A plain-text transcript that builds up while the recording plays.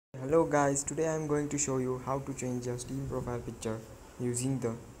Hello guys, today I am going to show you how to change your Steam profile picture using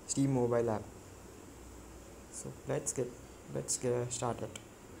the Steam mobile app. So let's get started.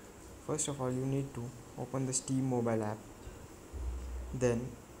 First of all, you need to open the Steam mobile app. Then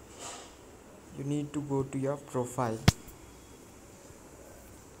you need to go to your profile.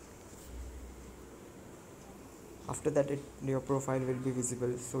 After that your profile will be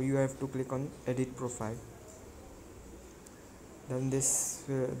visible, so you have to click on edit profile. Then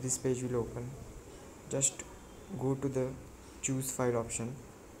this page will open. Just go to the choose file option.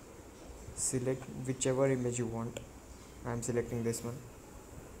 Select whichever image you want. I'm selecting this one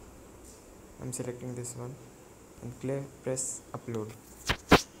and press upload.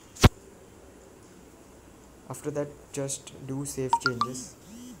 After that, just do save changes.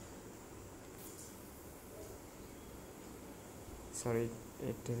 Sorry,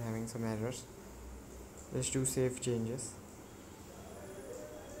 it is having some errors. Just do save changes.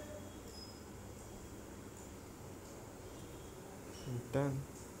 And done.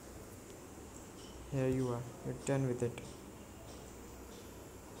 Here you are, you're done with it.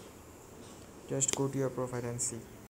 Just go to your profile and see.